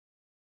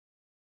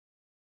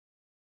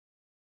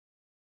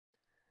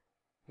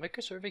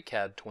MicroSurvey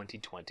CAD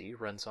 2020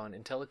 runs on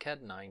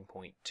IntelliCAD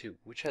 9.2,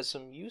 which has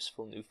some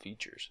useful new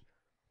features.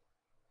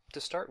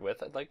 To start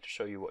with, I'd like to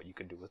show you what you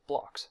can do with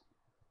blocks.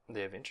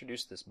 They have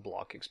introduced this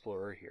block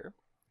explorer here,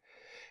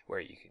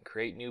 where you can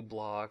create new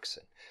blocks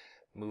and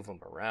move them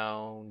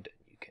around.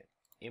 You can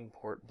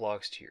import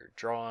blocks to your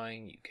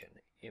drawing. You can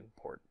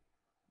import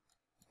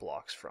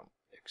blocks from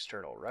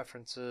external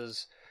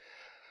references.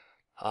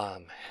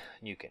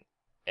 You can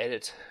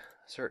edit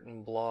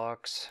certain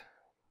blocks.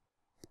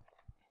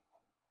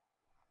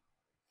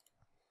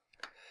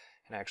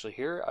 And actually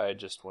here, I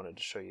just wanted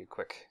to show you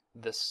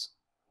this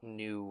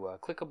new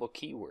clickable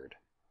keyword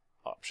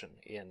option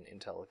in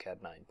IntelliCAD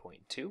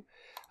 9.2.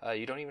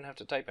 You don't even have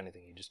to type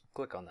anything, you just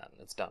click on that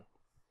and it's done.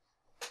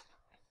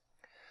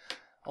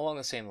 Along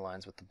the same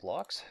lines with the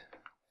blocks,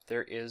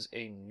 there is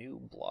a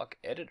new block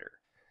editor.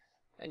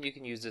 And you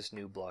can use this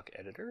new block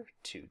editor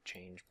to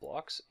change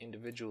blocks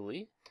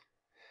individually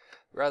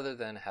rather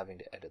than having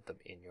to edit them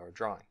in your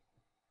drawing.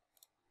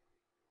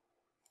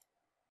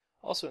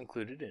 Also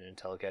included in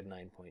IntelliCAD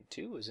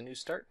 9.2 is a new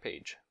start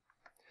page.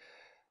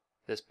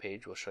 This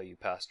page will show you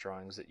past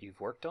drawings that you've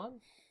worked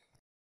on.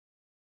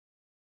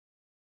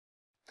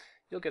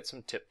 You'll get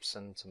some tips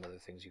and some other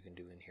things you can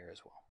do in here as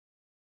well.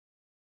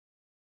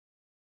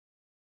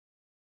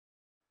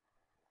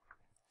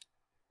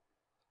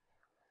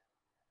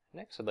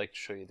 Next, I'd like to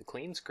show you the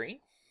clean screen.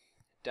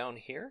 Down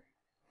here,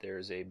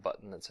 there's a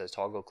button that says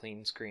toggle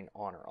clean screen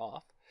on or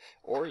off,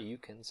 or you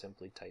can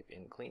simply type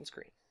in clean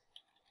screen.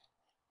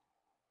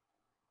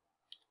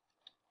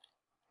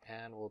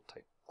 And we'll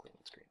type clean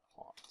screen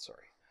on,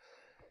 sorry.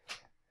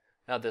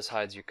 Now this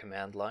hides your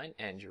command line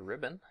and your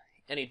ribbon.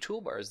 Any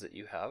toolbars that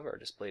you have are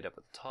displayed up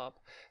at the top,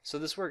 so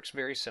this works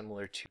very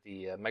similar to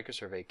the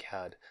MicroSurvey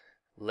CAD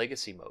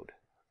legacy mode,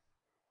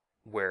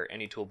 where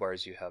any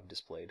toolbars you have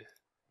displayed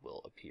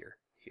will appear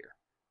here.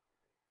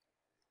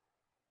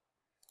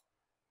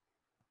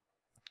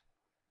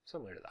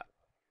 Similar to that.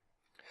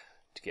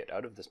 To get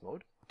out of this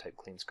mode, type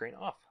clean screen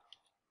off.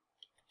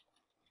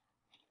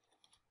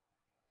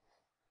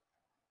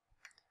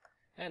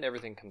 And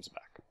everything comes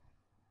back.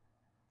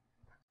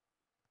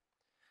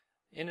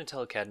 In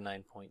IntelliCAD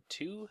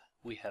 9.2,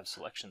 we have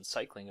selection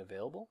cycling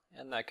available,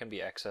 and that can be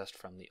accessed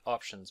from the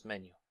Options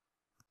menu.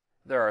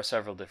 There are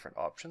several different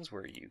options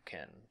where you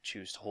can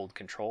choose to hold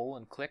Control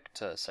and click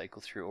to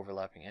cycle through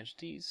overlapping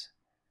entities.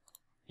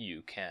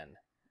 You can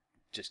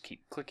just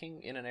keep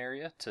clicking in an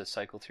area to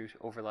cycle through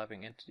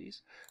overlapping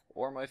entities,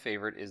 or my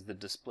favorite is the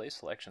Display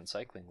Selection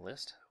Cycling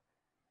list.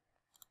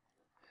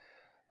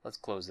 Let's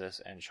close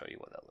this and show you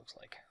what that looks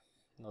like.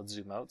 Let's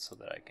zoom out so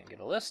that I can get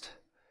a list.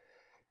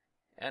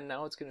 And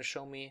now it's going to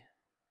show me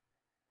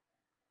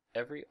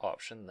every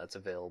option that's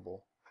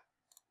available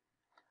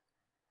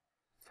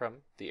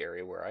from the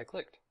area where I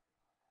clicked.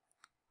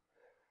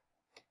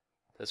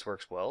 This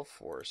works well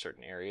for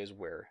certain areas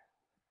where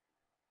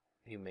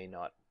you may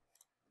not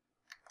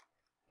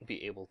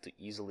be able to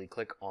easily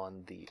click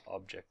on the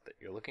object that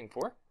you're looking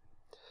for.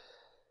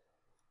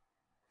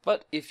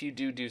 But if you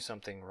do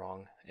something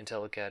wrong,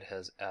 IntelliCAD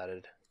has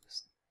added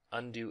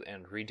undo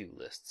and redo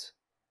lists.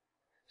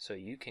 So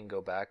you can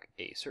go back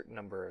a certain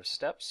number of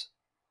steps,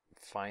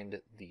 find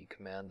the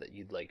command that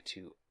you'd like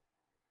to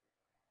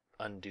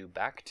undo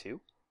back to,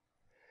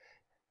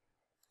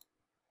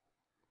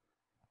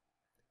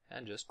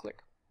 and just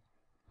click,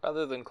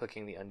 rather than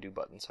clicking the undo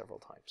button several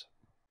times.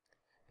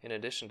 In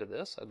addition to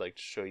this, I'd like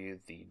to show you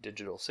the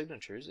digital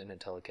signatures in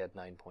IntelliCAD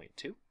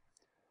 9.2.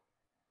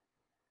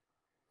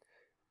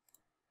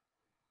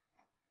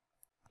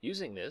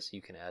 Using this,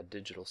 you can add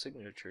digital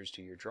signatures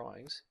to your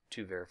drawings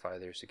to verify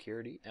their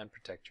security and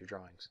protect your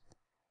drawings.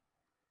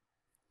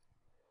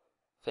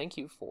 Thank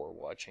you for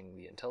watching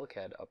the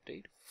IntelliCAD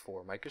update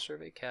for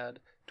MicroSurvey CAD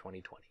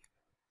 2020.